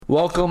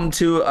Welcome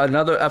to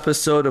another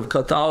episode of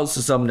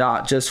Catholicism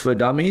Not Just for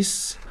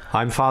Dummies.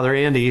 I'm Father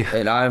Andy.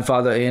 And I'm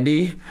Father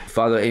Andy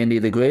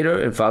the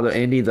Greater and Father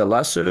Andy the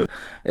Lesser.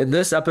 In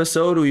this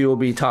episode, we will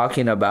be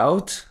talking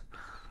about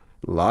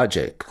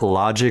logic.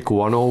 Logic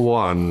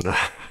 101.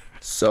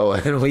 So,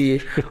 and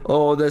we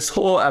owe this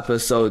whole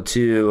episode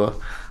to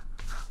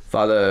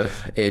Father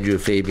Andrew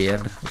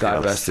Fabian,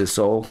 God rest his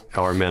soul.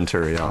 Our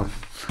mentor, yeah.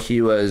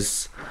 He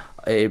was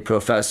a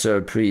professor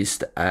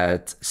priest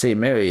at St.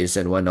 Mary's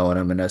in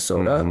Winona,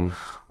 Minnesota,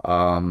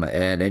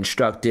 and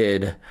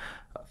instructed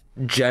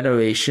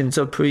generations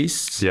of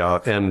priests.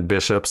 Yeah, and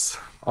bishops.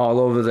 All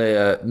over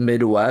the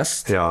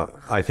Midwest. Yeah,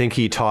 I think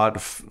he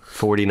taught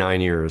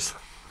 49 years.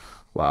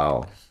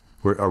 Wow.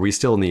 Are we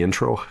still in the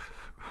intro?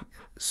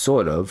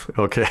 Sort of.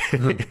 Okay.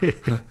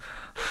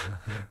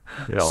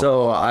 Yeah.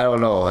 So, I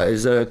don't know.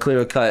 Is there a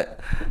clear-cut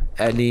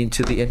ending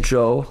to the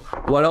intro?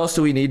 What else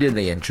do we need in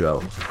the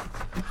intro?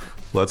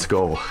 Let's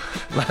go.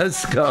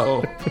 Let's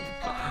go.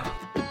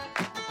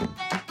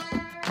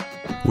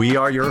 We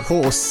are your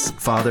hosts,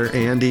 Father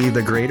Andy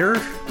the Greater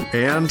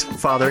and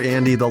Father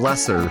Andy the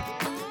Lesser.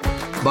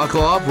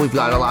 Buckle up, we've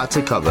got a lot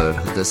to cover.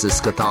 This is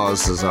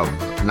Catholicism,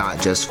 not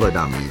just for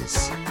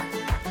dummies.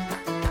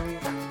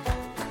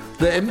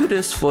 The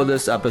impetus for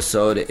this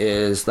episode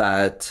is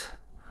that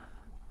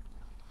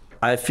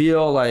I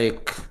feel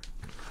like,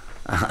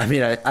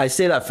 I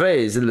say that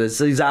phrase, and it's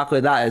exactly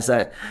that, is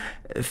that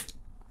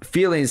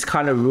feelings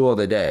kind of rule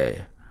the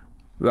day,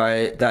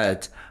 right?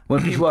 That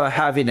when people are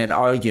having an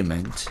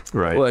argument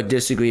or a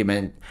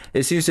disagreement,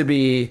 it seems to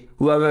be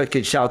whoever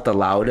can shout the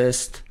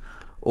loudest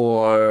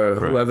or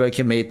whoever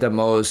can make the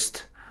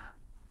most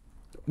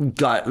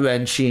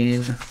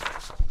gut-wrenching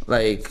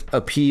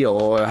appeal,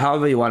 or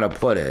however you want to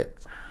put it,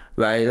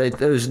 right? Like,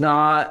 there's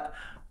not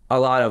a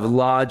lot of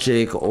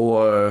logic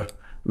or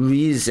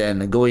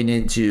reason going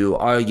into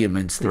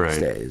arguments these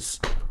days.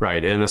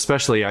 Right, and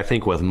especially I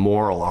think with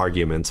moral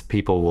arguments,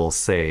 people will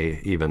say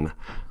even,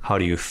 how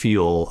do you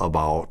feel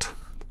about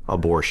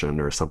abortion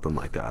or something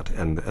like that?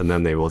 And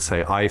then they will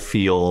say, I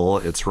feel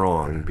it's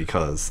wrong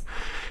because,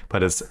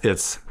 but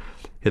it's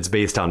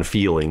based on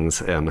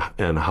feelings and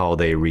how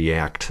they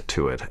react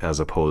to it, as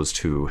opposed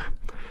to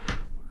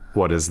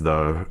what is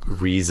the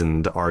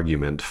reasoned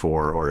argument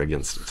for or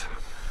against it.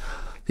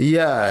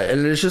 Yeah,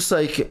 and it's just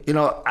like,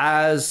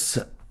 as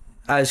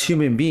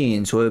human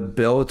beings, we're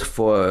built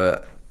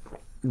for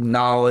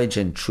knowledge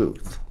and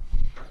truth,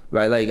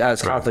 right? Like,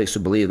 as Catholics,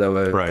 we believe that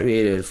we're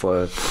created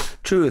for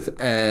truth,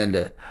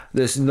 and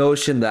this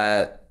notion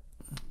that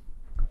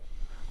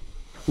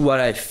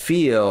what I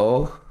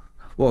feel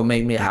will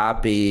make me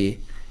happy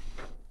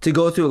to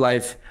go through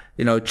life,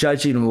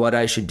 judging what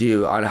I should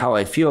do on how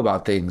I feel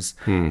about things.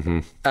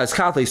 As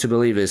Catholics, we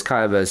believe is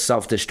kind of a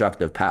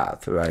self-destructive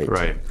path, right?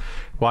 Right.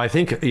 Well, I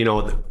think,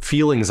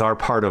 feelings are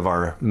part of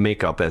our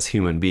makeup as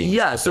human beings.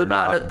 Yeah, so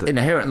not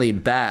inherently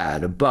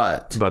bad,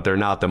 but they're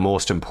not the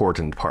most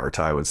important part,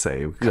 I would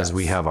say, because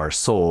we have our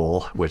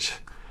soul, which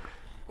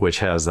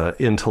has an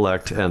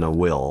intellect and a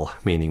will,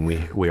 meaning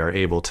we are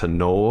able to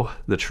know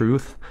the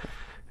truth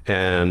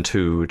and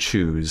to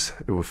choose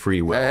with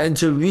free will. And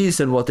to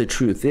reason what the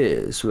truth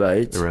is,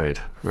 right?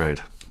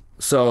 Right.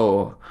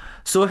 So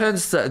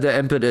hence the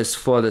impetus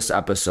for this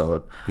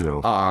episode,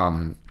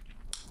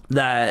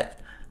 that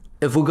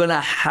if we're going to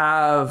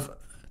have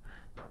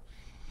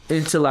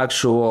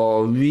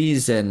intellectual,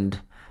 reasoned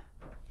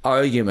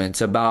arguments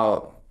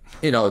about,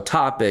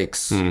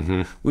 topics,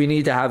 we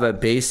need to have a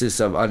basis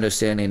of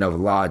understanding of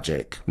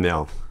logic.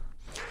 Yeah,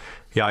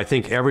 I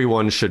think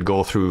everyone should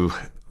go through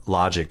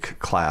logic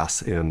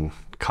class in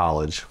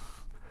college.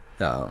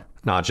 No.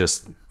 Not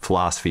just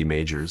philosophy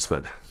majors,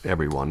 but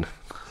everyone.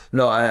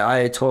 No,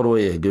 I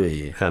totally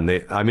agree. And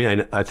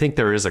I think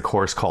there is a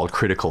course called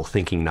critical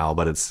thinking now,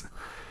 but it's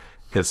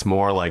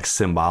more like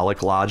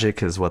symbolic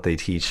logic is what they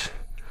teach,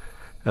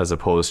 as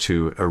opposed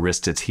to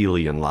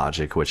Aristotelian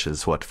logic, which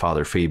is what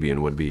Father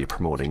Fabian would be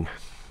promoting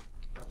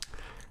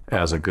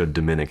as a good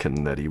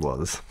Dominican that he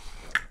was.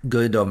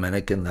 Good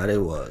Dominican that he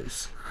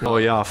was. Oh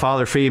yeah,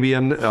 Father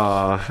Fabian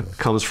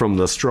comes from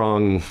the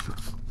strong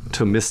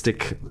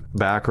Thomistic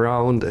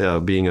background,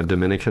 being a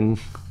Dominican.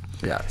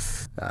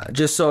 Yes.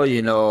 Just so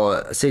you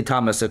know, St.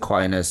 Thomas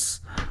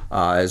Aquinas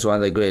is one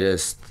of the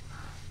greatest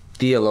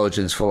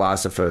theologians,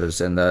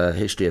 philosophers in the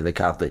history of the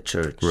Catholic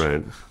Church.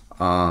 Right.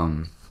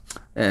 And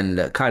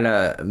kind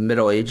of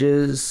Middle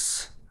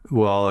Ages.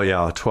 Well,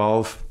 yeah,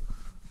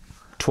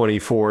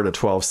 1224 to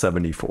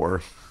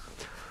 1274.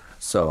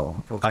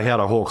 So I had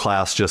a whole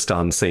class just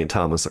on St.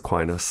 Thomas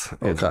Aquinas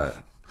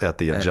at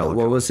the Angelica.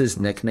 What was his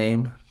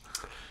nickname?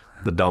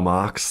 The Dumb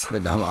Ox. The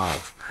Dumb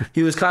Ox.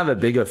 He was kind of a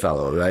bigger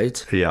fellow,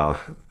 right? Yeah.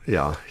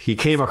 He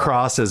came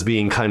across as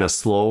being kind of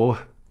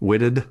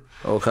slow-witted.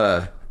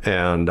 Okay.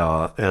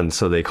 And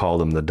so they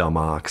called him the Dumb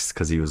Ox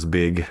because he was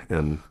big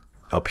and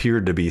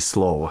appeared to be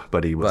slow,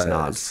 but he was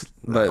not.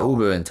 But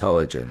uber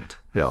intelligent.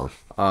 Yeah.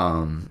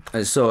 And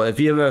so if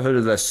you ever heard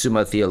of the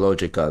Summa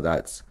Theologica,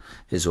 that's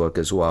his work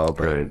as well.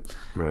 But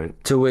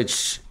right. To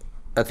which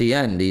at the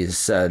end, he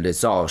said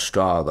it's all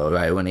straw, though,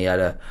 right? When he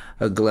had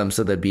a glimpse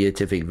of the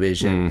beatific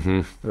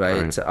vision,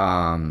 right?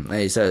 And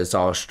he said it's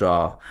all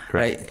straw,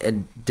 right?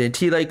 And did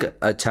he like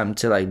attempt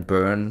to like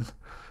burn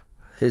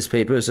his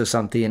papers or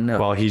something?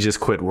 Well, he just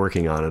quit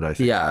working on it, I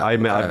think. Yeah.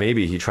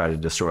 Maybe he tried to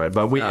destroy it.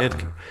 But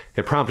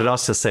it prompted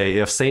us to say,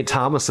 if St.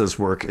 Thomas's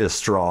work is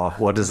straw,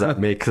 what does that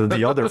make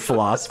the other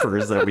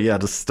philosophers that we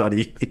had to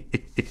study?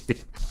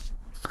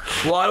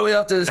 Why do we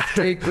have to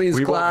take these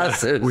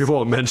classes? We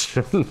won't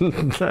mention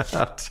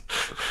that.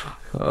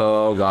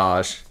 Oh,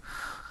 gosh.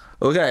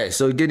 Okay,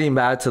 so getting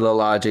back to the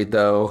logic,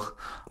 though,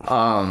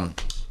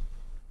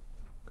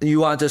 you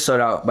want to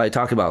start out by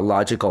talking about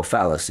logical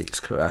fallacies,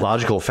 correct?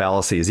 Logical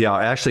fallacies. Yeah,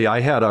 actually,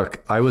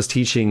 I was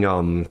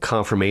teaching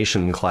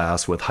confirmation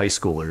class with high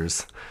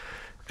schoolers,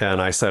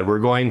 and I said, we're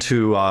going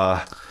to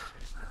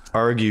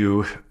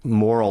argue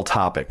moral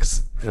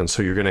topics, and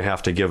so you're going to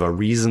have to give a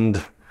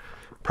reasoned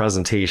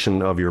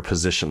presentation of your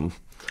position.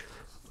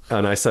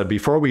 And I said,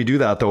 before we do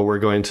that, though, we're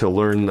going to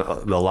learn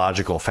the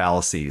logical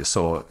fallacies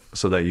so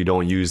that you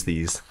don't use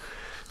these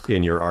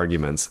in your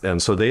arguments.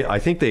 And so I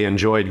think they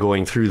enjoyed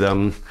going through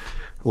them,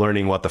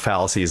 learning what the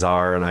fallacies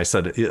are. And I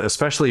said,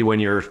 especially when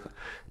you're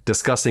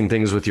discussing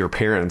things with your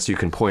parents, you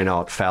can point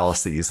out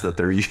fallacies that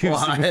they're using.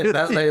 Well, I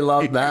bet they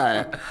love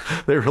that.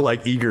 They were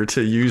like eager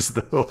to use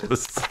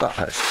those.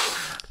 Gosh.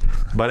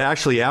 But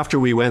actually, after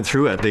we went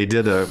through it, they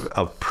did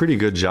a pretty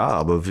good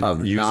job of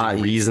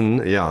using reason,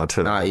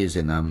 not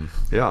using them.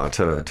 Yeah,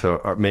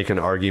 to make an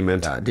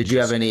argument. Yeah. Did you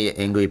have any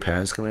angry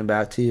parents coming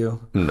back to you?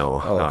 No,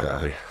 not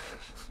really.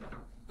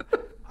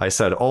 I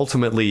said,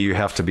 ultimately, you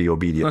have to be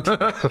obedient.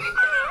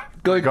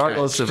 Good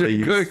regardless catch. of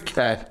the Good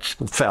catch.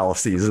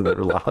 fallacies in their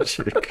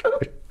logic.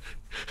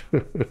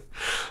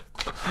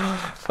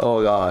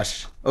 Oh,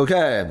 gosh.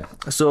 Okay,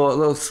 so it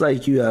looks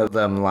like you have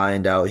them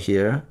lined out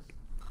here.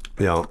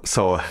 Yeah,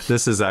 so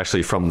this is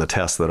actually from the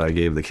test that I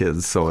gave the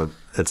kids. So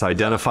it's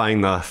identifying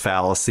the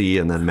fallacy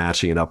and then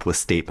matching it up with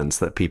statements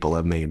that people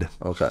have made.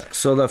 Okay,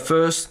 so the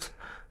first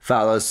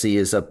fallacy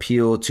is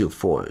appeal to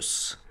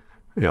force.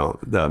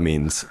 That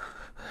means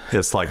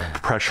it's like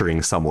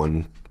pressuring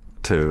someone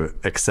to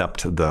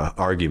accept the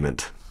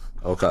argument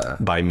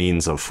by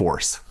means of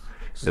force.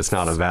 It's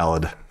not a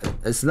valid...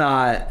 It's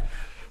not...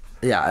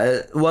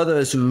 Yeah, whether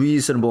it's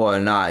reasonable or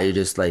not, you're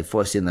just like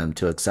forcing them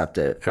to accept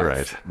it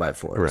by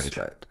force.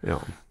 Right.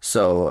 Yeah.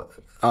 So,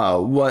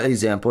 what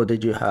example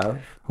did you have?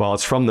 Well,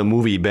 it's from the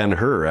movie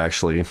Ben-Hur,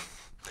 actually,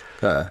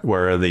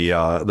 where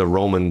the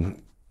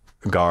Roman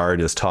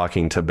guard is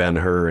talking to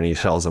Ben-Hur, and he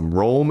tells him,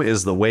 "Rome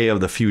is the way of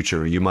the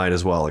future. You might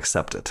as well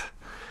accept it."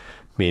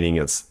 Meaning,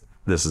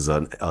 this is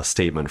a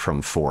statement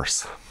from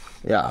force.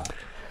 Yeah.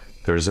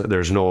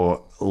 There's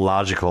no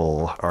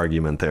logical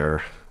argument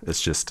there. It's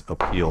just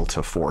appeal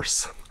to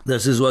force.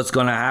 This is what's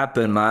going to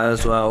happen. Might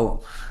as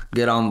well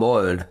get on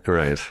board.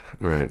 Right.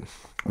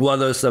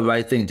 Whether it's the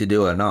right thing to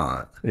do or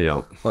not.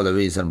 Yeah. Or the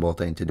reasonable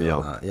thing to do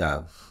or not.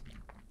 Yeah.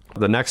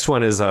 The next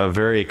one is a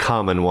very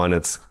common one.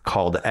 It's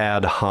called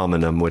ad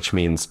hominem, which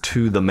means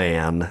to the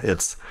man.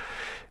 It's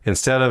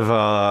instead of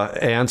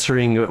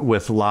answering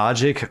with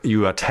logic,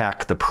 you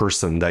attack the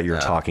person that you're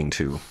talking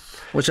to.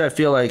 Which I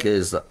feel like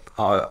is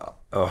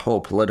a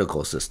whole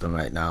political system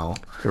right now.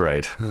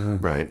 Right.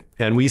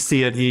 And we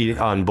see it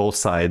on both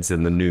sides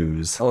in the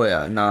news. Oh,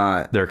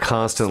 yeah. They're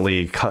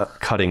constantly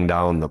cutting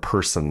down the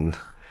person.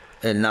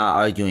 And not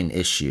arguing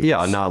issues.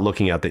 Yeah, not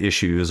looking at the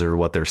issues or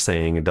what they're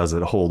saying. Does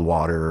it hold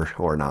water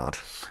or not?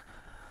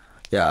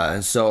 Yeah,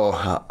 and so...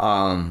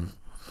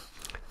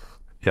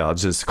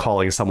 just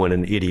calling someone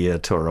an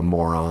idiot or a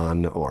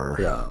moron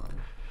or...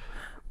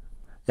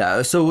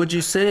 Yeah, so would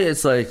you say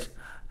it's like,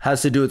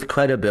 has to do with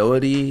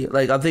credibility?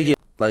 Like, I'm thinking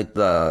like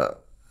the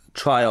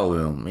trial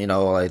room,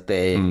 like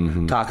they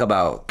talk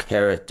about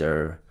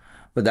character.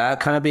 Would that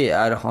kind of be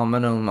ad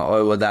hominem,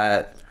 or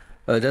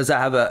does that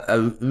have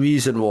a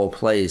reasonable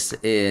place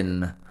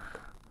in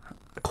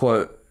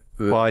court?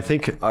 Well, I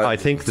think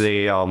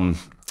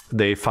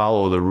they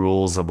follow the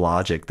rules of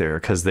logic there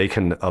because they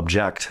can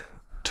object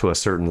to a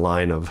certain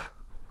line of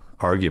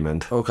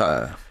argument.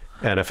 Okay.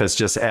 And if it's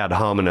just ad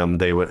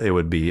hominem, it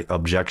would be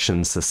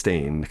objection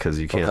sustained because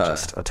you can't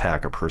just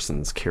attack a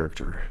person's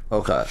character.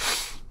 Okay.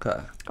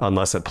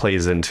 Unless it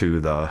plays into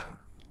the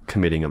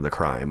committing of the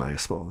crime, I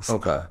suppose.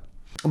 Okay.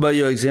 But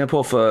your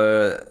example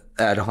for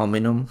ad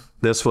hominem?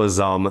 This was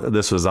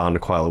on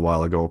quite a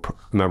while ago.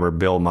 Remember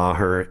Bill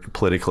Maher,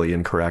 Politically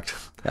Incorrect?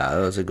 Yeah, that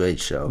was a great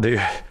show.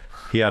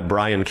 He had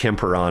Brian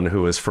Kemper on,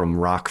 who was from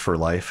Rock for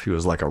Life. He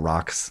was like a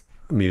rock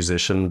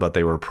musician, but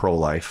they were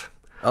pro-life.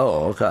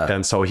 Oh, okay.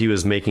 And so he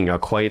was making a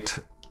quite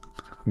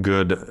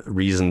good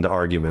reasoned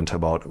argument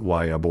about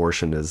why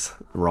abortion is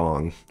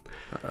wrong.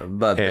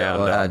 But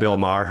Bill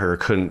Maher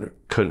couldn't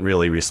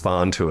really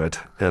respond to it.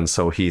 And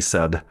so he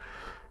said,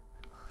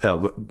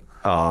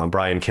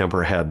 Brian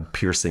Kemper had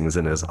piercings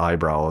in his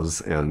eyebrows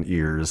and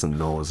ears and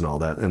nose and all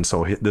that. And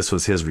so this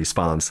was his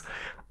response.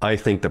 "I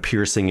think the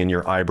piercing in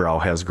your eyebrow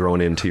has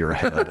grown into your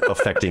head,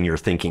 affecting your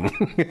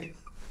thinking."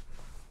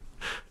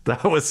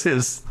 That was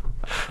his.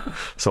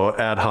 So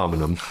ad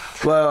hominem.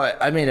 Well,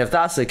 I mean, if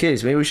that's the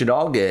case, maybe we should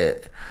all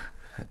get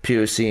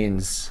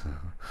piercings,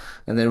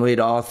 and then we'd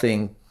all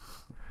think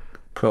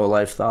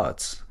pro-life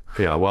thoughts.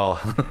 Yeah, well,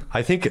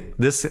 I think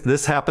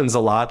this happens a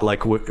lot,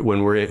 like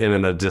when we're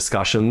in a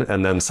discussion,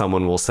 and then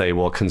someone will say,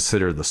 well,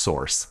 consider the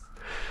source.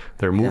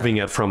 They're moving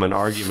it from an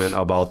argument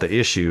about the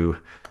issue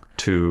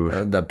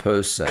to The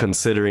person.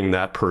 considering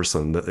that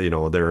person, that,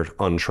 they're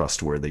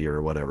untrustworthy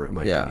or whatever it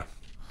might be.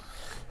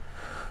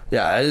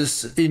 Yeah,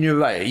 and you're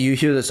right. You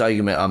hear this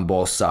argument on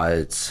both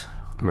sides.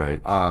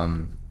 Right.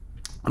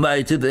 But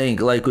I do think,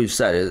 like we've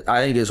said,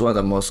 I think it's one of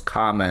the most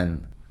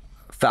common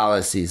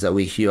fallacies that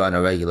we hear on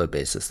a regular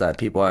basis, that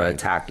people are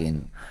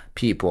attacking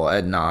people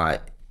and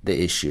not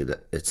the issue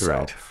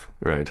itself.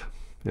 Right.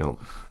 Yeah.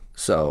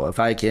 So if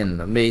I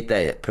can make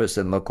that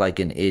person look like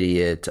an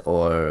idiot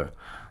or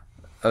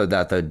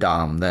that they're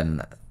dumb,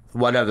 then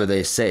whatever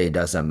they say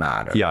doesn't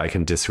matter. Yeah, I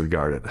can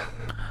disregard it.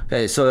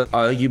 Okay, so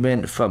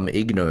argument from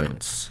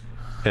ignorance.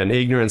 And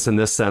ignorance in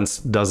this sense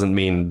doesn't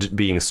mean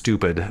being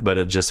stupid, but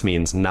it just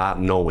means not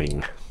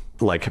knowing.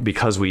 Like,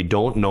 because we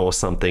don't know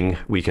something,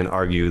 we can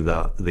argue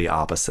the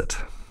opposite.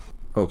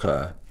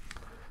 Okay.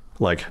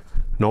 Like,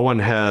 no one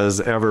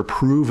has ever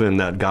proven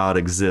that God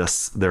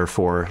exists,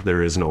 therefore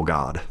there is no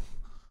God.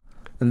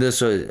 And this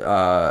was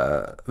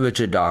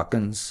Richard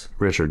Dawkins.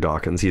 Richard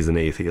Dawkins, he's an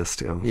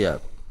atheist. Yeah.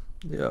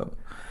 Yeah.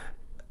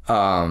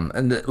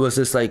 And was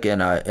this like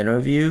in an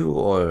interview,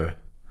 or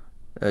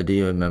do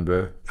you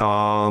remember?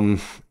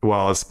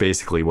 Well, it's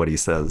basically what he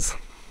says.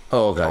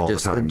 Oh, okay. All the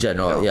Just time. in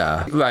general,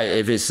 yeah. Right.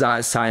 If it's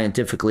not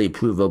scientifically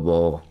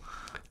provable,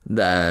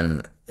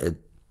 then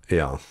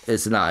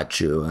it's not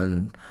true.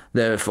 And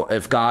therefore,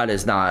 if God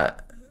is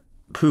not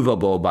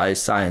provable by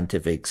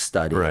scientific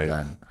study, Right.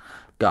 then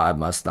God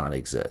must not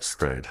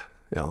exist. Right.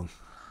 Yeah.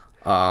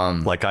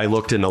 Like, I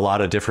looked in a lot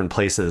of different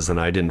places and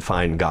I didn't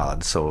find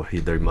God, so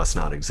there must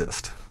not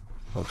exist.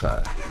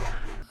 Okay.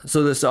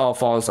 So this all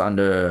falls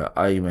under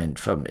argument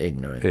from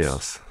ignorance.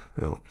 Yes.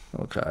 Yeah.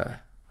 Okay.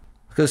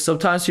 Because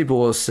sometimes people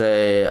will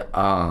say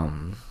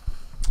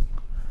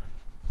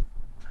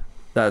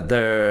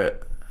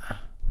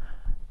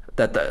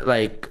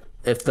like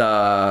if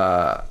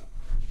the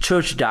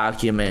church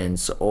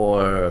documents,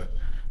 or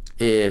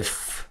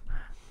if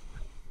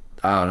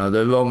I don't know,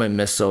 the Roman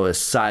Missal is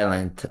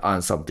silent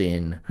on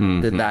something,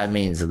 then that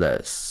means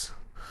this.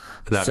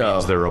 That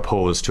means they're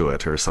opposed to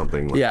it or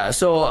something. Yeah,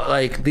 so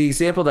like the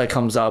example that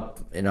comes up,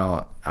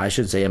 I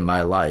should say in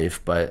my life,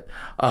 but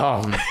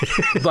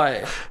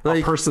but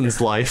like A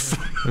person's life.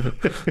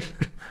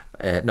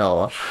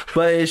 no,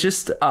 but it's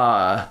just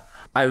I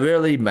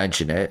rarely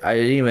mention it. I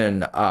didn't even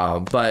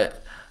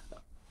but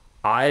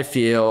I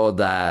feel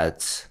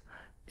that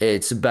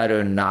it's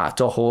better not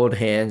to hold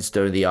hands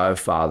during the Our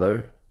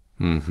Father.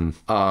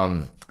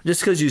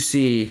 Just because you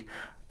see,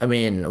 I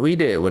mean, we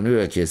did it when we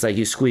were kids. Like,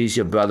 you squeeze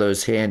your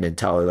brother's hand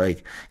until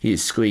like he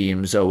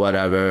screams or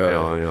whatever.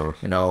 Yeah.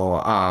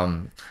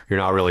 You're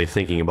not really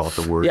thinking about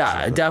the words.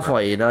 Yeah,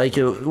 definitely. Like,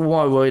 you're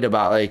more worried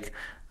about like,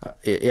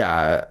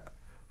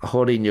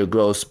 holding your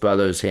gross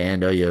brother's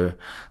hand, or your,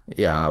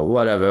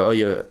 whatever, or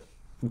your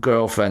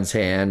girlfriend's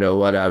hand or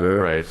whatever.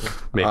 Right.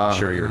 Making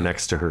sure you're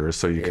next to her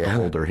so you can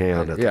hold her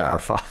hand at Our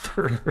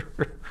Father.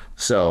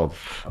 So,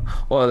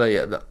 or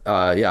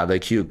the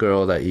cute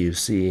girl that you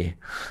see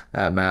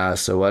at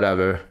mass or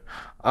whatever.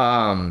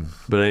 But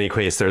in any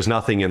case, there's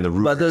nothing in the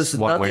rubrics, But there's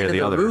one nothing way or in the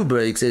the other.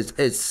 rubrics.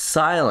 It's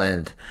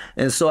silent,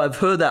 and so I've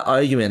heard that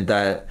argument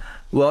that,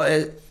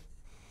 well,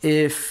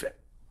 if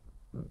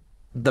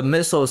the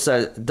missal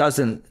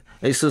doesn't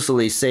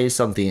explicitly say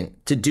something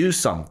to do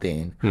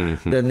something,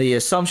 then the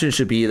assumption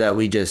should be that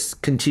we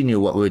just continue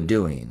what we're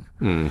doing,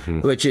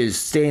 which is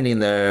standing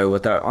there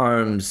with our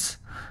arms,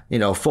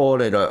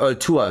 folded or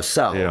to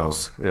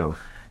ourselves. Yeah.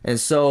 And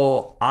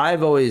so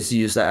I've always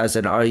used that as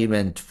an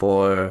argument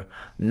for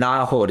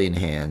not holding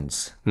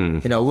hands.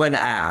 When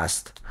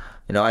asked,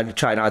 I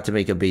try not to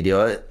make a big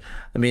deal.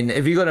 I mean,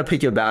 if you're going to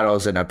pick your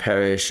battles in a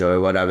parish or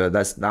whatever,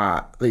 that's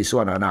not, at least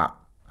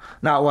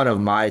not one of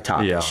my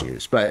top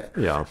issues. But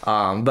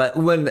but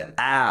when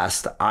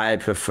asked, I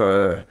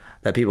prefer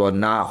that people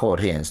not hold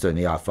hands during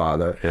the Our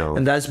Father. Yeah.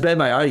 And that's been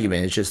my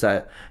argument. It's just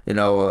that,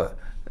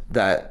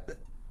 that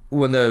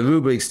when the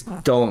rubrics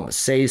don't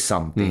say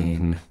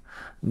something,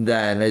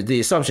 then the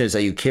assumption is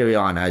that you carry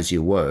on as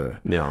you were.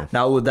 Yeah.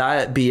 Now, would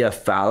that be a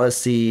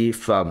fallacy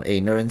from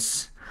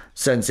ignorance?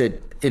 Since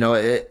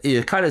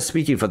you're kind of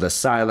speaking for the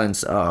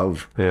silence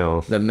of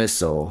the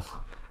missal.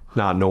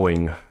 Not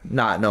knowing.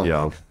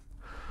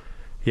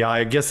 Yeah,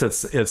 I guess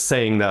it's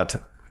saying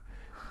that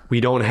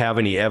we don't have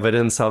any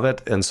evidence of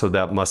it, and so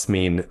that must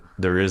mean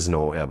there is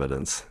no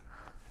evidence.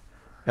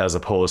 As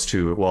opposed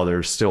to, well,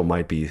 there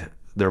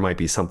might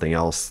be something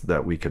else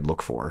that we could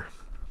look for.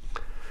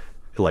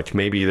 Like,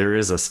 maybe there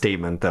is a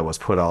statement that was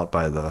put out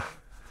by the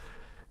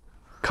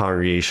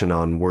Congregation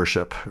on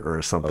Worship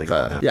or something.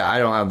 Okay. Like that. Yeah, I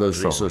don't have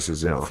those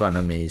resources in front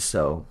of me,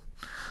 so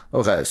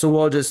okay, so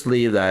we'll just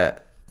leave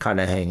that kind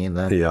of hanging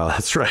then. Yeah,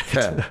 that's right.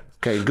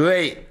 Okay,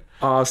 great.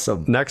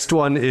 Awesome. Next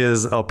one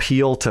is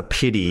appeal to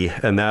pity,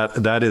 and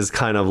that is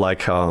kind of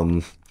like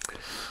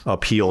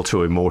appeal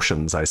to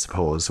emotions, I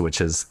suppose,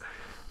 which is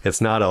it's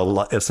not a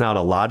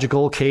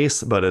logical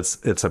case, but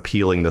it's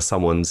appealing to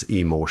someone's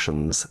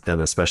emotions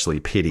and especially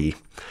pity.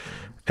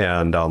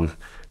 And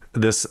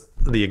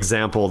the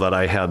example that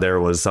I had there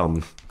was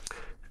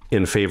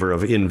in favor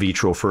of in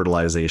vitro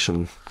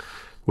fertilization,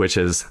 which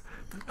is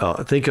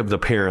think of the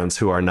parents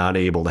who are not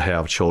able to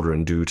have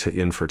children due to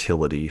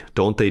infertility.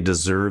 Don't they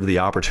deserve the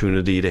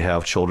opportunity to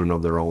have children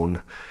of their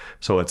own?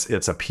 So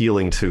it's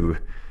appealing to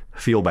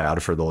feel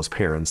bad for those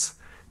parents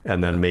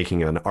and then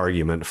making an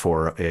argument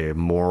for a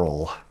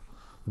moral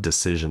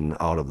decision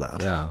out of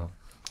that.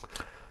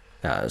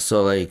 Yeah.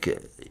 So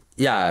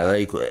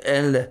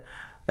and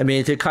I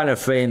mean, to kind of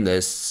frame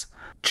this,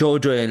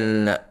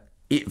 children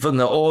from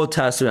the Old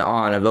Testament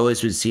on have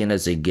always been seen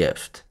as a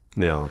gift.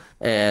 Yeah.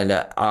 And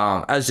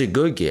as a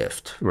good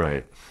gift.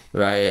 Right.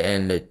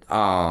 And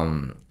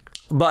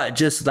but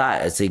just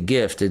that, it's a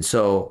gift. And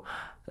so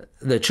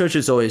the church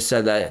has always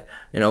said that,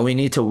 we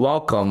need to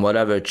welcome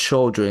whatever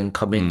children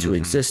come into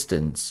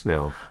existence.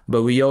 Yeah.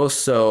 But we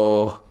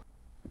also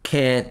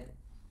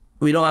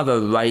we don't have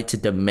a right to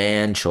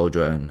demand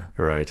children.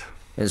 Right.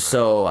 And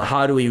so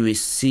how do we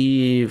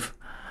receive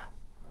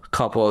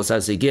couples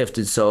as a gift?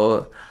 And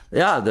so,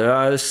 there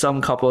are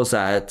some couples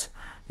that,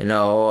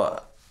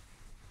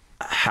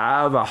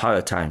 have a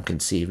hard time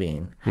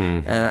conceiving.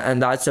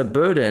 And that's a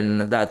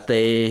burden that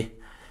they,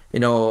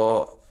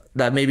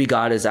 that maybe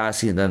God is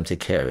asking them to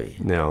carry.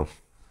 Yeah.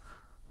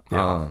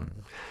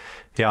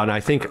 And I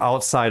think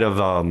outside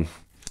of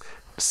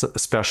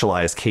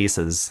specialized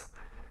cases,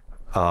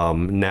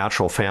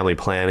 natural family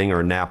planning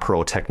or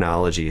NAPRO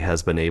technology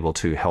has been able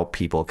to help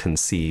people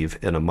conceive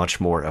in a much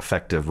more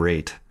effective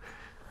rate,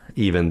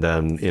 even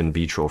than in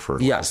vitro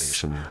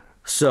fertilization. Yes.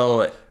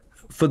 So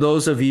for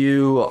those of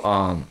you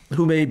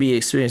who may be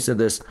experiencing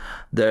this,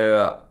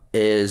 there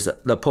is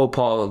the Pope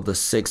Paul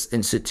VI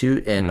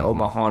Institute in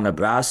Omaha,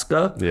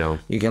 Nebraska. Yeah.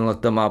 You can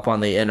look them up on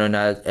the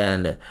internet,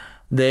 and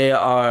they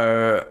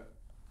are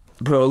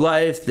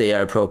pro-life, they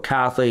are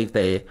pro-Catholic,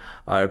 they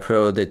are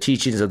pro the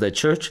teachings of the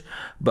church,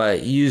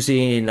 but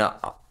using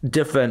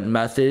different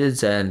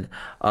methods and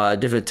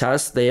different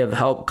tests, they have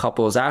helped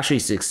couples actually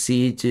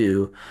succeed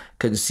to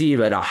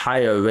conceive at a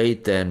higher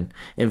rate than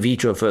in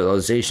vitro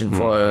fertilization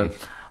for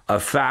a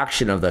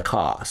fraction of the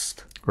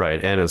cost.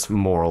 Right, and it's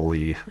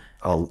morally...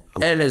 and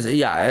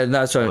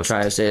that's what I'm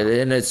trying to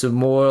say. And it's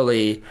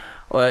morally,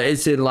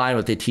 it's in line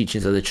with the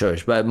teachings of the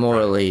church, but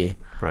morally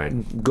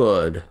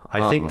good.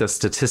 I think the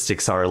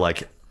statistics are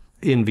like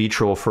in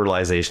vitro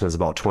fertilization is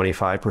about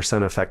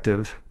 25%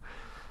 effective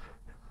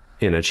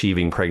in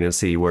achieving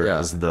pregnancy,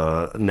 whereas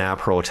the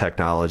NAPRO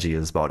technology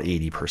is about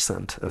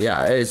 80% effective.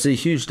 Yeah, it's a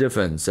huge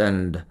difference.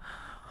 And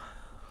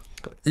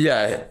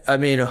I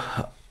mean,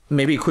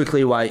 maybe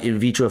quickly why in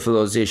vitro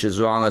fertilization is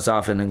wrong is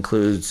often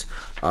includes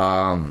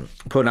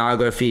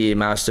pornography,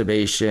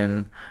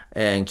 masturbation,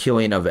 and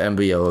killing of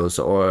embryos,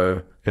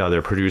 or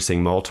they're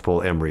producing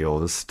multiple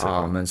embryos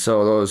and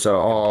so those are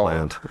all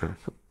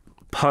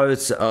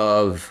parts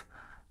of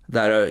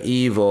that are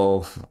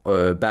evil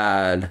or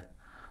bad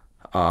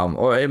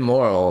or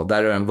immoral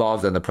that are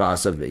involved in the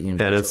process of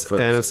and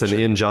it's an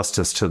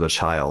injustice to the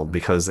child,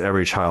 because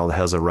every child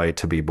has a right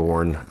to be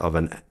born of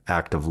an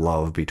act of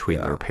love between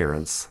their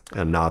parents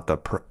and not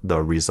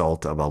the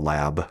result of a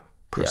lab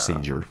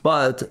procedure.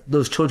 But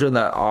those children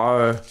that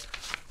are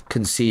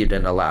conceived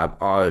in a lab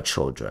are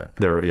children.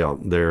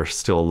 They're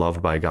still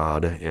loved by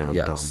God, and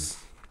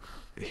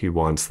he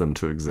wants them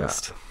to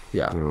exist.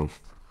 All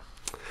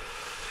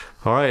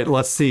right,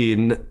 let's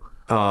see.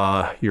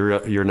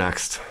 You're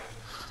next.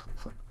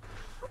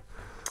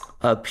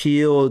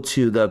 Appeal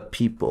to the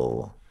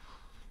people.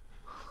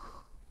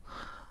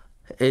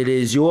 It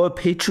is your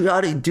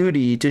patriotic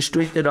duty to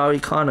strengthen our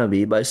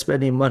economy by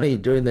spending money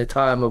during the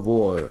time of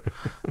war.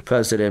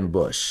 President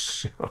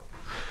Bush.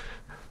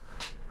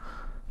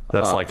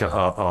 That's like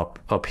a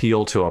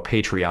appeal to a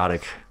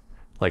patriotic,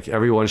 like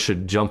everyone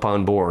should jump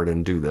on board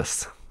and do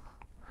this.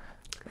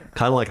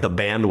 Kind of like the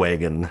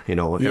bandwagon,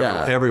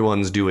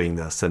 everyone's doing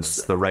this and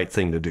it's the right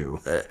thing to do.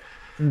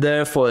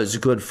 Therefore, it's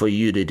good for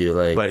you to do.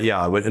 But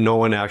no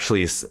one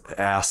actually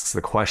asks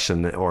the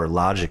question, or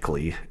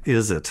logically,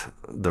 is it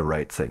the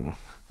right thing?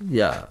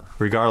 Yeah.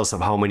 Regardless of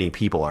how many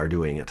people are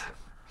doing it.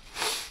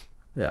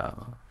 Yeah.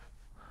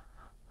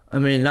 I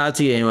mean, not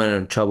to get anyone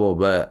in trouble,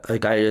 but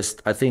I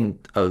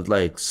think of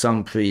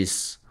some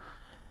priests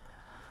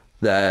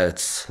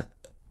that,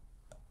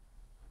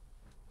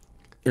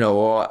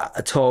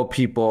 told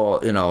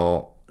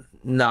people,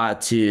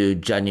 not to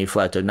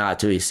genuflect or not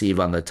to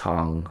receive on the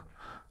tongue.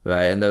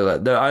 Right, and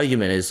their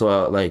argument is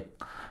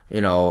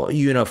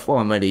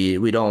uniformity.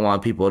 We don't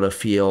want people to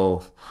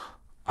feel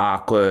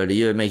awkward.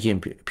 You're making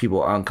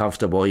people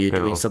uncomfortable. You're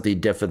doing something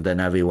different than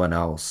everyone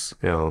else.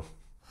 Yeah.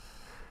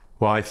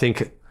 Well, I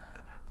think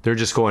they're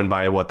just going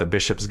by what the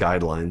bishop's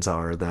guidelines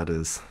are. That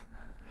is,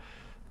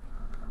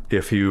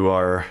 if you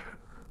are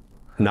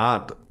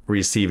not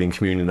receiving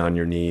communion on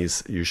your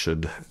knees, you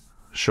should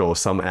show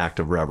some act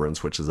of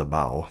reverence, which is a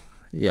bow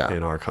Yeah.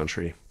 in our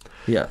country.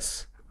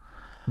 Yes.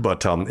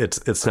 But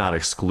it's not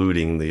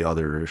excluding the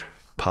other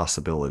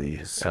possibility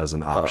as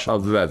an option.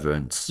 Of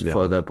reverence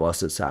for the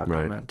Blessed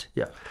Sacrament. Right.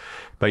 Yeah.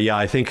 But yeah,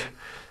 I think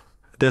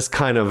this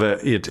kind of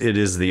it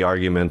is the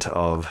argument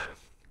of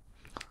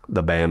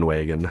the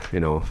bandwagon.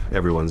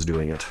 Everyone's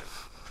doing it,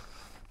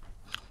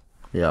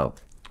 Yeah.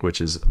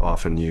 which is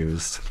often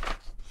used.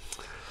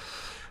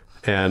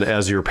 And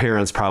as your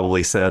parents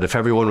probably said, if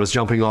everyone was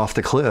jumping off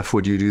the cliff,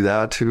 would you do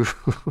that too?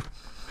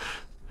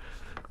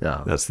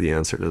 Yeah. That's the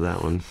answer to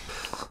that one.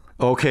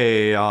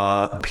 Okay,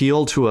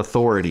 appeal to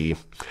authority.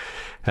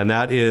 And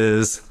that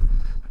is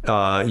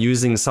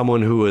using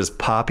someone who is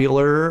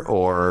popular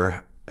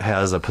or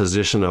has a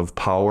position of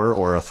power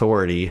or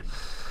authority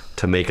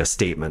to make a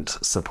statement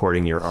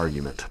supporting your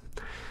argument.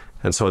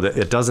 And so that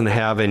it doesn't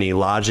have any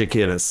logic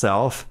in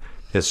itself.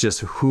 It's just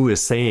who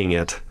is saying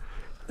it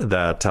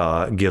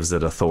that gives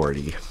it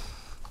authority.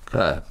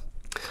 Okay.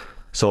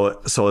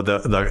 So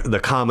the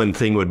common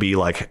thing would be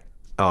like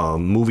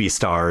movie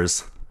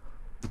stars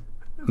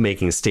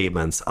making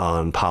statements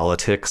on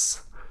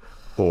politics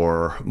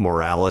or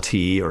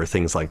morality or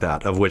things like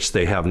that, of which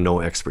they have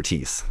no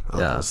expertise on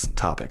those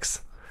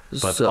topics,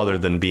 but other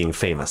than being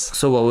famous.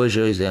 So what was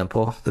your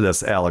example?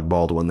 That's Alec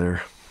Baldwin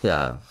there.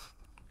 Yeah.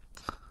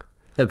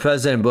 If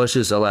President Bush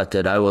is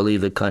elected, I will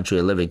leave the country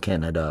and live in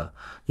Canada.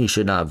 You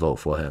should not vote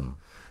for him.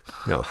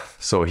 Yeah.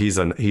 So he's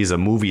a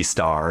movie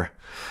star,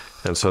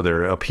 and so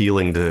they're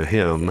appealing to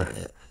him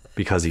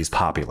because he's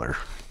popular.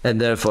 And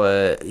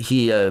therefore,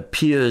 he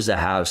appears to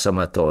have some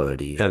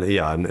authority.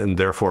 And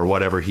therefore,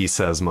 whatever he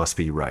says must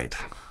be right.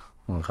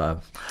 Okay.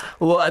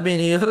 Well, I mean,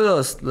 you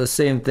heard the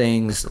same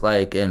things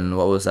like in,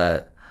 what was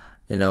that?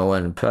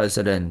 When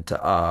President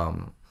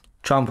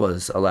Trump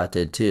was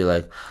elected too.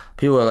 Like,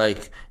 people were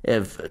like,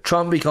 if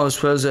Trump becomes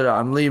president,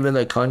 I'm leaving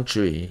the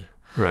country.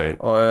 Right.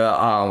 Or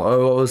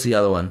what was the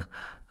other one?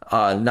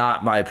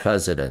 Not my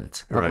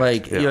president. Right.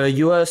 Like, you're a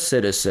U.S.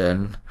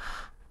 citizen,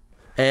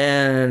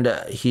 and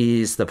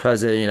he's the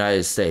president of the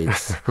United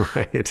States.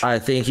 Right. I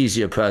think he's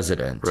your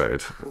president.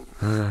 Right.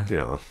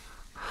 Yeah.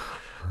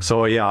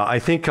 So yeah, I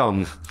think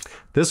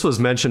this was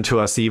mentioned to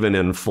us even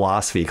in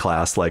philosophy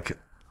class. Like,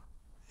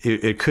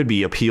 it could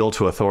be appeal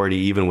to authority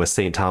even with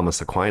St.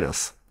 Thomas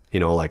Aquinas.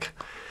 Like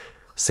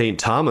St.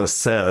 Thomas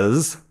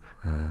says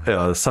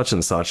such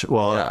and such.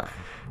 Well,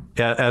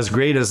 as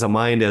great as a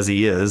mind as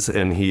he is,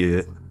 and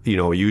he,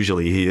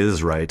 usually he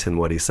is right in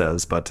what he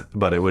says, but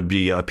it would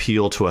be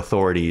appeal to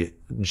authority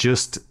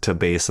just to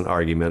base an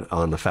argument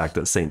on the fact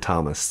that St.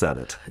 Thomas said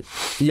it.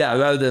 Yeah,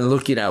 rather than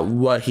looking at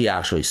what he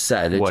actually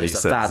said. It's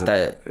just the fact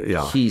that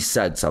he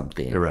said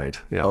something. Right.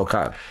 Yeah.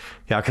 Okay.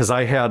 Yeah, because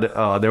I had,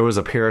 there was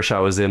a parish I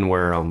was in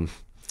where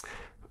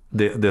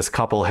this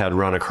couple had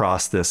run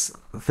across this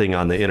thing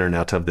on the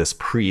internet of this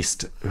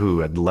priest who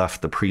had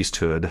left the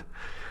priesthood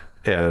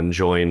and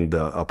joined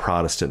a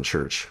Protestant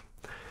church.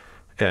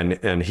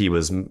 And he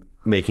was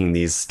making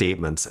these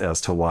statements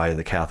as to why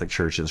the Catholic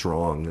Church is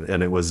wrong.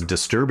 And it was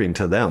disturbing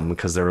to them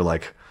because they were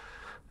like,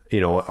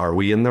 are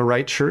we in the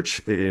right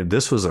church?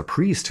 This was a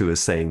priest who is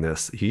saying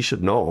this. He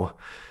should know.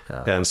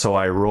 Yeah. And so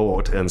I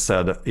wrote and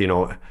said,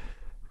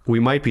 we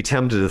might be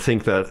tempted to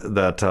think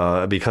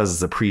that because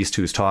it's a priest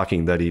who's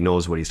talking, that he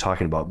knows what he's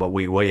talking about. But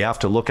we have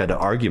to look at the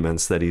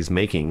arguments that he's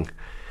making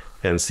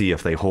and see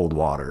if they hold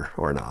water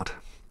or not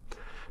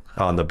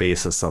on the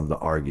basis of the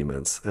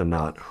arguments and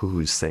not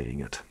who's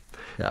saying it.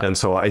 Yeah. And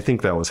so I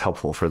think that was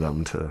helpful for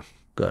them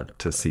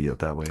to see it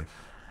that way.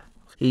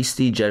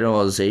 Hasty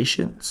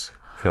generalizations.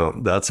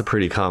 That's a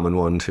pretty common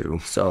one too.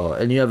 So,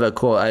 and you have a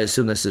quote, I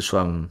assume this is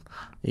from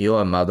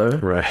your mother.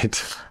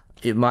 Right.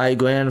 My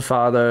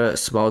grandfather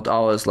smoked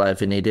all his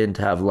life and he didn't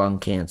have lung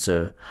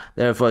cancer.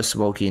 Therefore,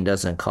 smoking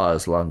doesn't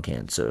cause lung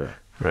cancer.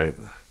 Right.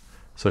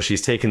 So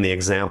she's taking the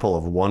example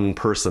of one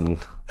person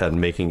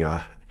and making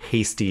a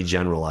hasty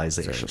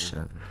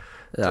generalization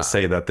to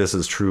say that this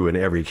is true in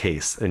every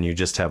case, and you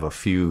just have a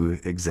few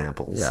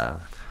examples. Yeah.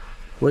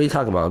 What are you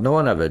talking about? No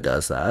one ever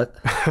does that.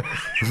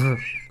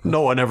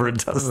 No one ever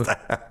does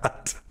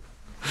that.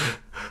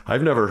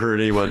 I've never heard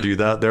anyone do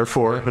that,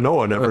 therefore no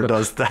one ever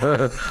does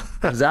that.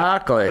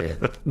 Exactly.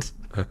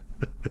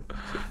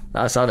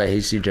 That's not a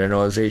hasty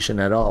generalization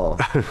at all.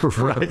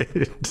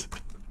 Right.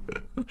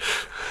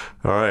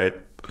 All right.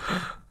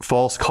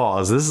 False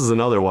cause. This is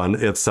another one.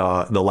 It's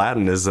the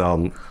Latin is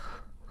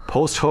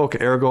post hoc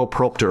ergo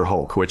propter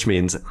hoc, which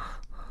means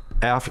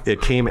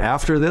it came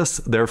after this,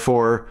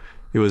 therefore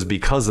it was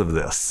because of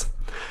this.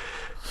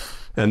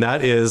 And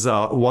that is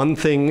one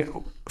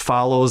thing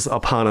follows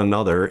upon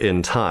another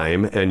in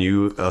time, and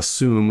you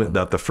assume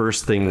that the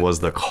first thing was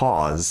the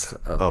cause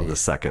of the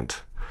second.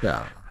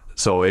 Yeah.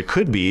 So it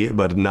could be,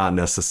 but not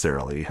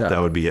necessarily.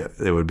 Yeah.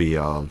 It would be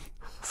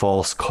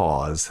false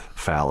cause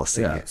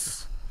fallacy.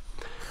 Yes.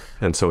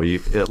 And so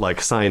like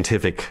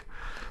scientific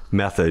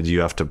method,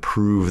 you have to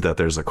prove that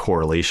there's a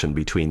correlation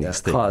between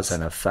these things. Cause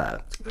and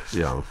effect.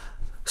 Yeah.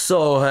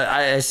 So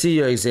I see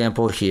your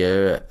example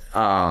here,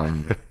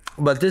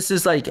 but this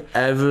is like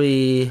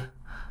every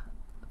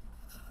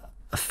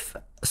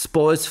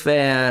sports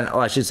fan,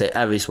 or I should say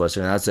every sports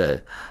fan, that's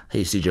a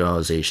hasty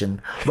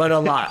generalization, but a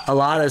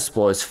lot of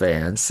sports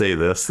fans, Say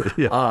this.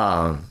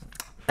 Yeah.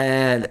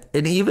 and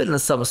even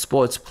some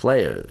sports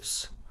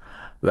players,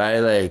 right?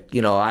 Like,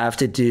 I have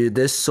to do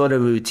this sort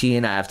of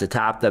routine. I have to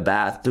tap the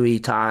bat 3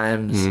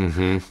 times,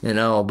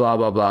 blah,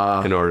 blah,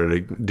 blah. In order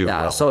to do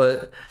well.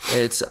 So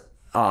it's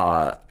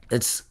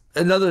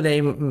another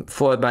name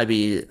for it might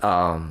be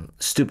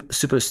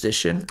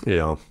superstition,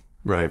 Yeah.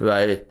 Right.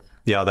 right?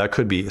 Yeah, that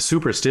could be.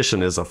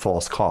 Superstition is a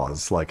false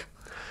cause. Like,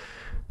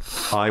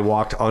 I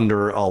walked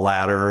under a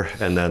ladder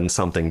and then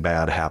something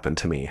bad happened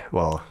to me.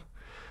 Well,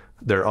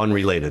 they're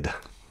unrelated.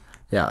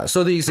 Yeah.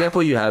 So the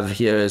example you have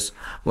here is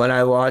when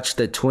I watch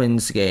the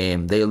Twins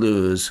game, they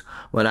lose.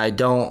 When I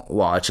don't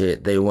watch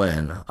it, they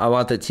win. I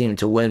want the team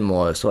to win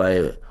more, so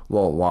I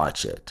won't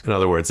watch it. In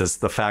other words, it's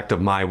the fact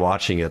of my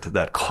watching it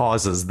that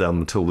causes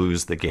them to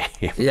lose the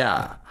game.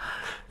 Yeah.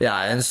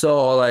 Yeah. And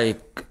so,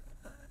 like,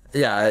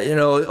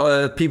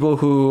 yeah, people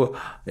who,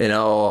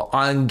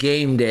 on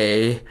game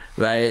day,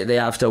 right, they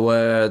have to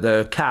wear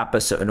their cap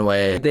a certain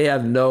way. They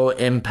have no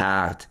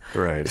impact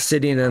Right.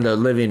 sitting in their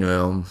living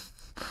room.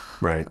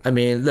 Right. I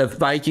mean, the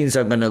Vikings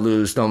are going to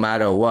lose no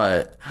matter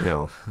what,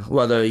 Yeah.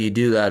 whether you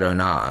do that or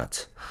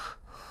not.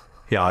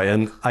 Yeah,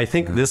 and I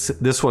think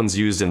this one's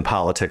used in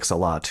politics a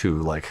lot too.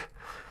 Like,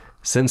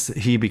 since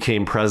he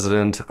became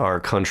president, our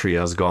country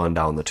has gone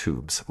down the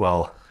tubes.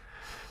 Well,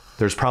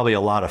 there's probably a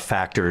lot of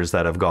factors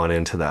that have gone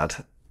into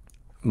that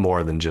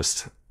more than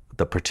just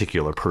the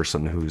particular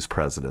person who's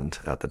president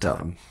at the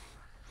time.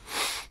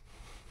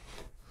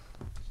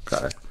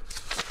 Got it.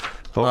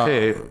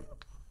 Okay,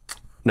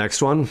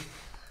 next one.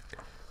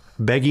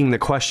 Begging the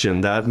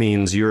question, that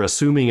means you're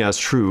assuming as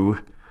true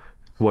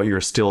what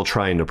you're still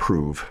trying to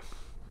prove.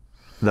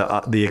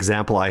 The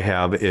example I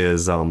have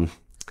is,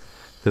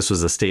 this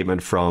was a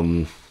statement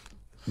from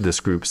this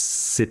group,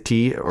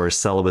 City, or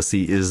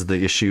Celibacy is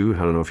the Issue. I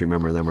don't know if you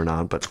remember them or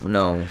not, but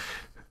No.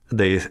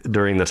 they,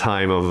 during the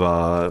time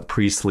of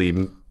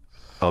priestly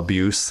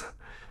abuse,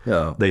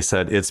 Yeah. they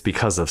said it's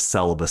because of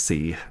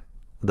celibacy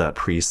that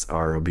priests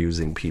are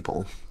abusing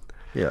people.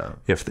 Yeah.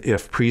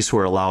 If priests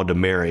were allowed to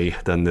marry,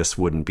 then this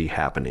wouldn't be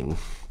happening.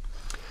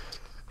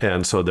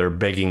 And so they're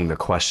begging the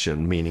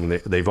question, meaning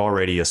they've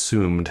already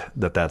assumed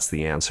that that's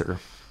the answer.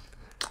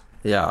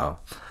 Yeah.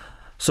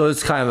 So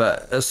it's kind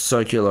of a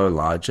circular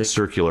logic.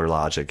 Circular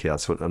logic, yeah,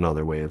 that's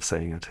another way of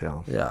saying it.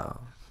 Yeah. Yeah.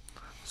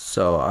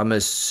 So I'm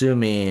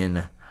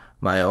assuming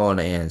my own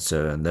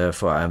answer, and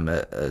therefore I'm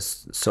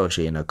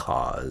associating a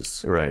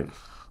cause. Right.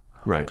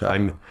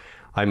 Okay.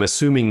 I'm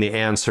assuming the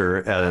answer,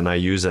 and I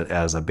use it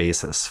as a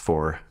basis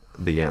for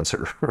the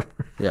answer.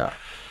 Yeah.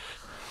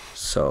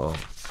 So,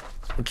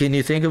 can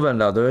you think of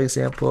another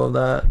example of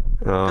that?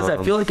 Because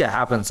I feel like it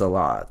happens a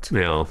lot.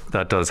 Yeah,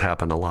 that does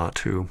happen a lot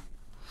too.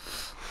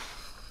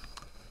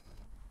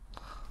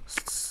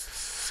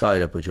 Sorry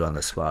to put you on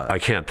the spot. I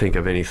can't think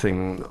of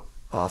anything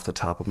off the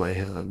top of my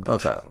head.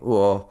 Okay.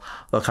 Well,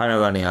 we're kind of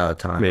running out of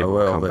time. Maybe We're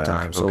we'll come over back.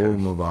 time, so Okay. we'll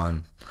move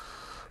on.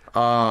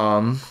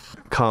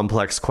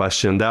 Complex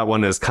question. That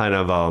one is kind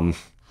of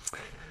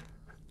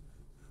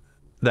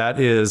that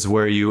is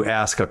where you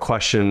ask a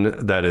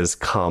question that is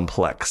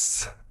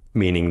complex,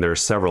 meaning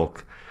there's several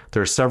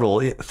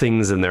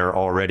things in there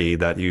already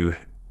that you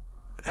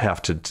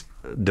have to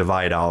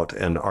divide out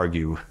and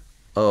argue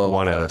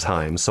one at a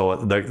time. So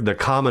the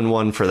common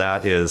one for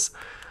that is,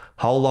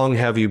 how long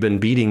have you been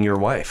beating your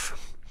wife?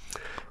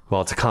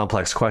 Well, it's a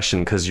complex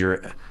question because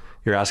you're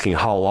asking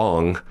how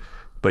long,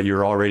 but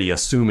you're already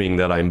assuming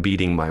that I'm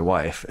beating my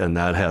wife, and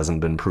that hasn't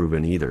been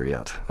proven either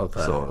yet.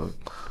 Okay. So,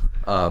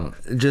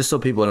 Just so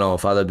people know,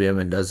 Father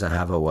Bierman doesn't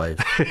have a wife.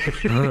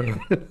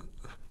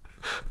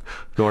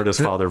 nor does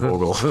Father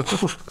Vogel,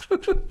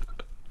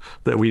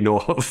 that we know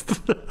of.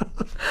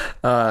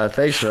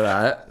 Thanks for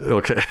that.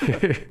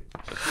 Okay.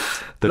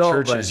 The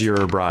church is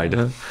your bride.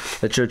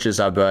 The church is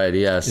our bride,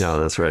 yes. Yeah,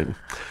 that's right.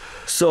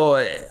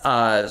 So,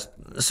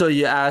 so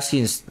you're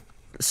asking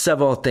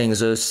several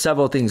things, or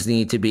several things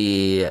need to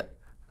be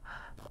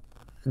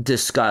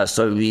discussed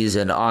or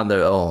reasoned on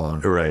their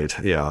own. Right,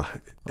 yeah.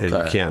 And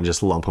Okay. you can't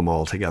just lump them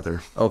all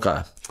together.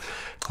 Okay.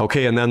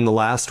 Okay, and then the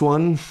last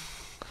one.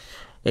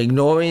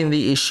 Ignoring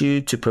the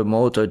issue to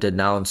promote or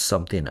denounce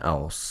something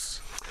else.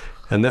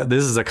 And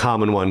this is a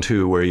common one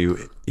too, where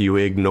you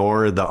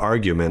ignore the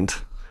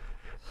argument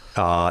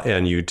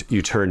and you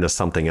turn to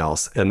something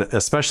else. And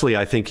especially,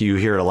 I think you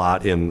hear it a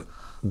lot in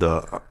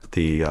the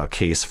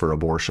case for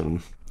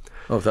abortion.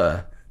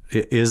 Okay.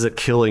 Is it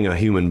killing a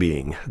human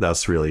being?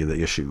 That's really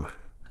the issue.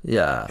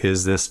 Yeah.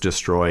 Is this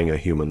destroying a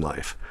human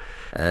life?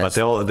 And But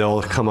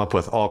they'll come up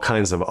with all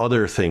kinds of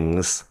other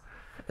things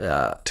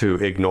yeah. to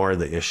ignore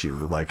the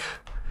issue, like.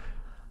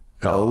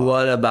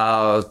 What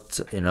about,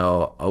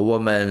 a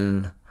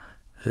woman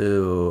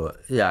who,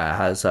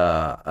 has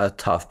a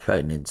tough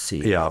pregnancy?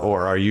 Yeah,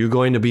 or are you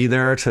going to be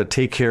there to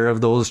take care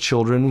of those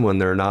children when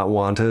they're not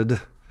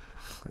wanted?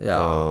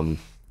 Yeah.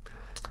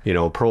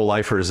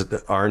 Pro-lifers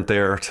aren't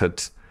there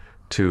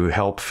to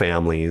help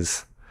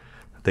families.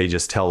 They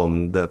just tell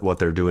them that what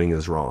they're doing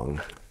is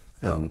wrong.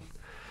 And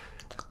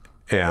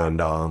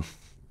And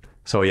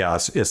so yeah,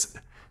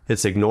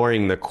 it's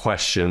ignoring the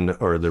question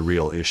or the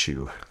real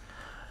issue.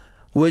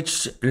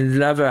 Which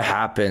never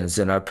happens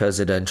in our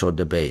presidential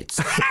debates.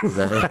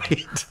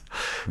 Right.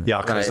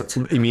 Yeah, because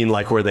Right. you mean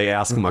like where they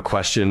ask them a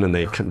question and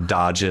they can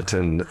dodge it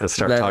and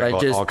start That, talking like,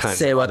 about just all kinds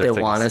say of what other they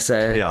things. wanna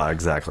say. Yeah,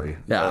 exactly.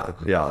 Yeah.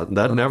 Yeah,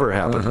 that never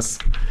happens.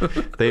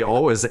 They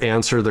always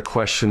answer the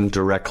question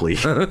directly.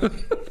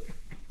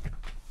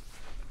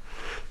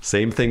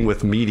 Same thing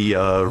with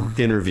media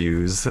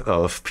interviews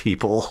of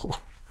people.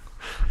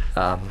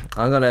 I'm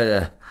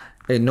gonna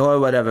ignore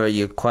whatever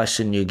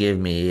question you give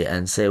me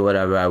and say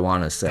whatever I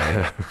want to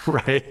say.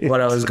 Right. What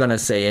I was gonna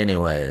say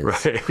anyways.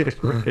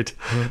 Right, right.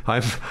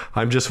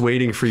 I'm just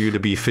waiting for you to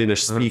be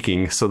finished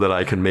speaking so that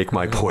I can make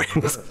my point.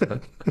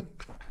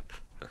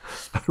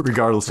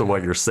 Regardless of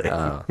what you're saying.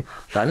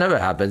 That never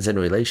happens in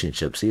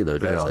relationships either,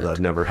 does Yeah, it? that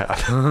never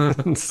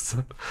happens.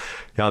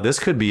 Yeah, this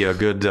could be a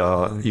good,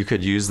 you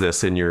could use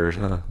this in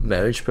your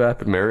Marriage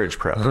prep? marriage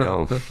prep.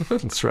 Yeah,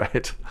 that's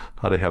right.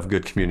 How to have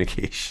good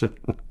communication.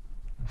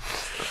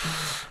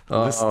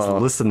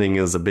 Listening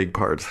is a big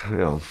part.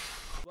 Yeah.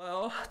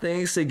 Well,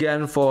 thanks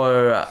again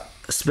for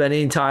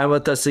spending time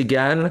with us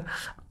again.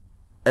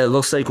 It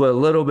looks like we're a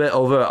little bit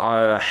over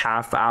our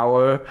half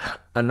hour.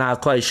 I'm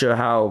not quite sure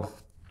how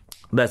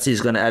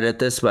Betsy's going to edit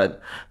this,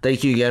 but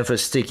thank you again for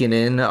sticking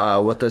in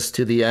with us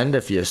to the end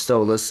if you're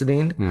still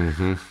listening.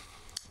 Mm-hmm.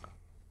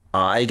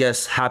 I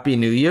guess Happy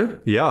New Year.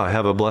 Yeah,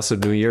 have a blessed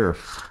new year.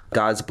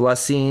 God's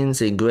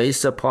blessings and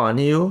grace upon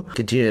you.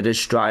 Continue to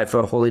strive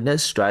for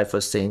holiness, strive for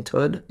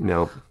sainthood,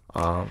 Yeah.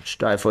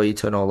 strive for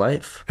eternal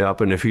life. Yep,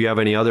 and if you have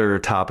any other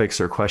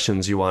topics or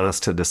questions you want us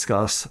to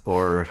discuss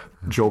or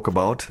joke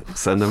about,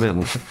 send them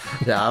in.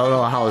 Yeah, I don't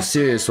know how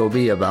serious we'll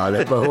be about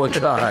it, but we'll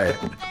try.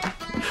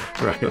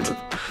 Right.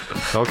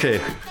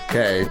 Okay.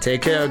 Okay,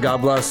 take care.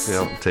 God bless.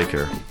 Yep, take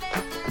care.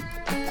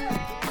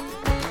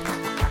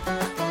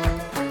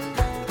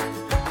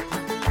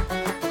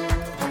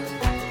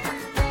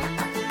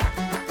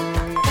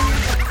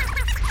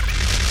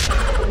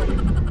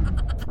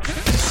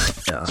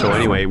 So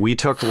anyway, we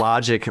took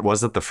logic.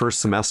 Was it the first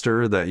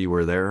semester that you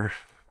were there?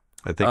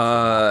 I think.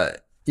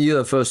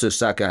 Either first or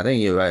second. I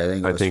think you're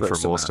right. I think for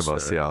first most of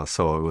us, semester. yeah.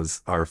 So it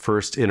was our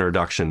first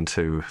introduction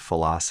to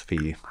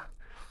philosophy,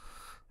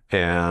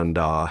 and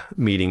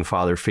meeting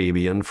Father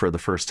Fabian for the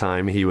first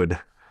time. He would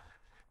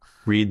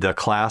read the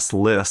class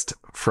list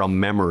from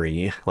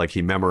memory, like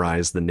he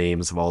memorized the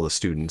names of all the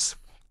students,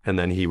 and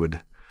then he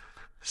would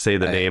say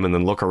the name and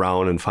then look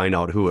around and find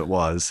out who it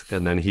was,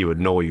 and then he would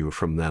know you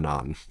from then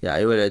on. Yeah,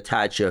 he would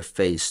attach your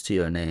face to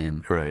your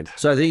name. Right.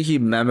 So I think he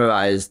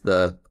memorized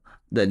the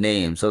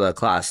name, so the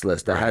class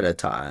list ahead of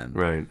time.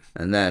 Right.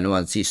 And then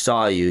once he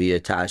saw you, he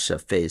attached a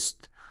face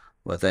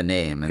with a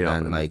name, and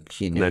then like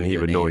he knew. Then he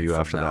your would know name you from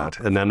after now. that.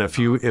 And then if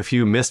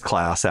you missed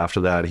class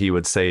after that, he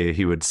would say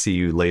he would see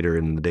you later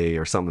in the day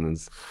or something. And,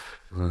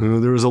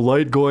 there was a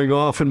light going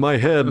off in my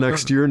head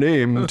next to your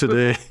name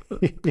today.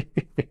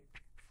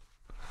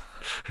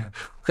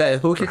 Okay,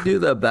 who can do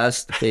the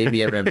best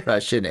Fabian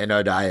impression in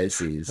our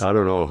diocese? I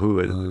don't know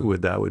who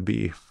would that would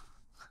be.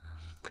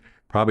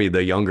 Probably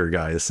the younger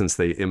guys, since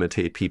they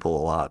imitate people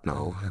a lot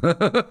now.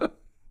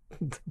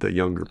 The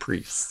younger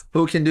priests.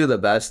 Who can do the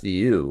best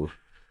you?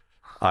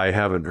 I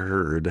haven't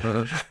heard.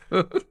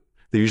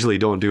 They usually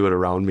don't do it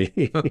around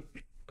me.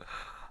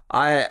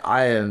 I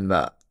am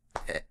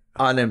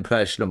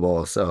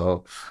unimpressionable,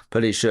 so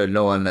pretty sure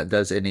no one that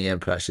does any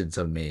impressions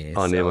of me.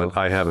 So.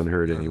 I haven't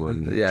heard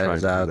anyone. Yeah, trying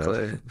to do that.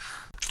 exactly.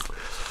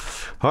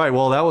 All right,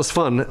 well, that was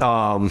fun.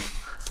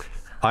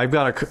 I've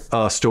got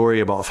a story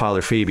about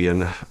Father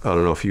Fabian. I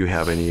don't know if you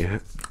have any.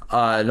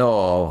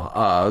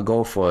 No,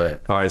 go for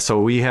it. All right,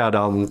 so we had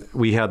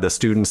the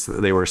students.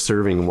 They were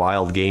serving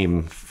wild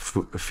game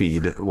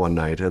feed one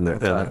night, and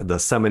the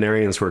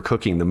seminarians were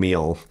cooking the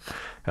meal,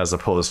 as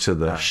opposed to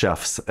the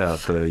chefs at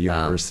the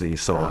university.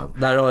 So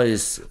that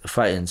always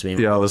frightens me.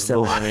 yeah, it was a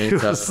little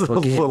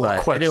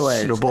questionable.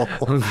 Anyway,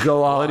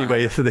 go on. Well,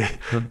 anyway,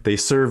 they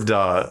served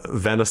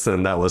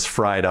venison that was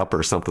fried up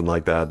or something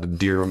like that,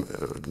 deer,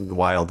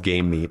 wild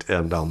game meat,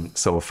 and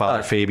so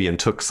Father Fabian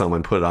took some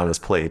and put it on his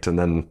plate, and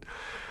then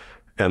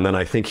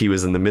I think he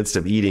was in the midst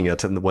of eating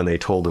it when they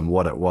told him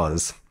what it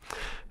was,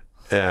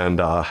 and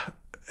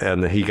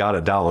he got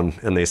it down,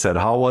 and they said,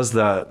 "How was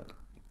that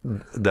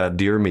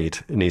deer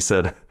meat?" And he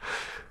said,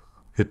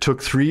 "It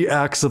took 3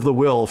 acts of the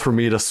will for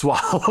me to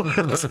swallow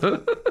it."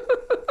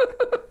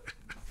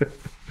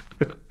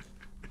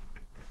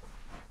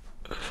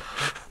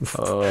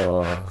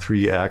 Oh.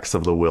 3 acts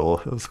of the will.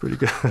 That was pretty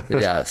good.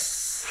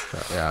 Yes.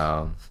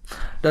 Yeah.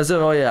 Doesn't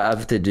really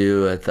have to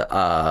do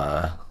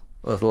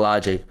with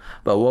logic,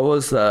 but what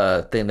was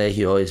the thing that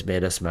he always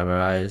made us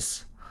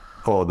memorize?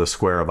 Oh, the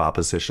square of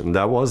opposition.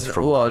 That was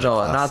from Well, no,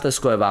 class. not the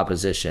square of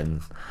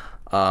opposition.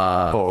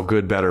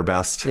 Good, better,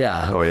 best.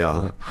 Yeah. Oh,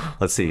 yeah.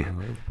 Let's see.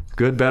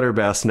 Good, better,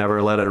 best.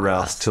 Never let it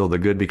rest till the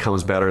good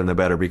becomes better and the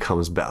better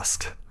becomes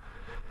best.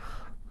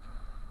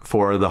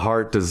 For the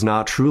heart does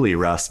not truly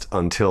rest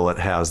until it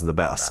has the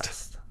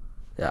best.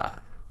 Yeah.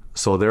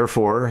 So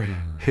therefore,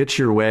 hitch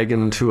your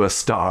wagon to a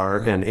star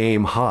and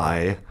aim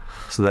high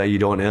so that you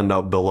don't end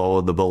up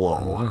below the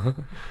below.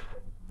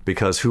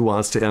 Because who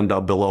wants to end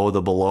up below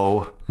the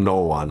below?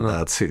 No one.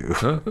 That's who.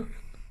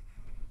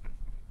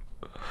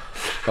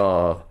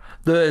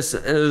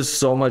 There's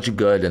so much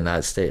good in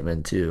that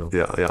statement too.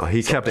 Yeah.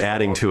 He kept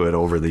adding to it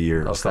over the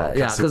years. Okay.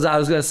 Yeah, because I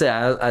was gonna say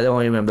I don't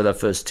remember the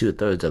first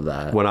 2/3 of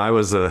that. When I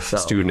was a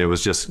student, it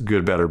was just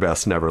good, better,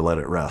 best, never let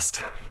it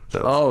rest.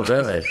 Oh,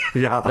 really?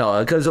 Yeah. No,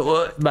 because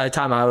by the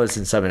time I was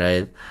in 7th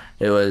grade,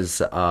 it was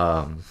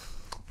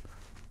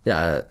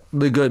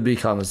the good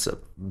becomes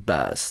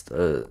best.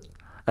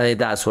 I think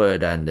that's where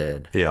it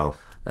ended. Yeah.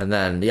 And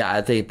then,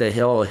 I think the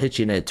hill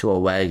hitching it to a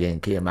wagon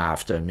came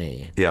after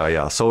me.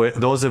 Yeah. So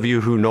those of you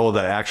who know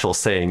the actual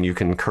saying, you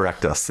can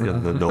correct us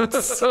in the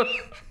notes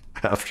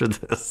after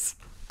this.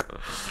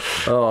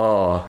 Oh.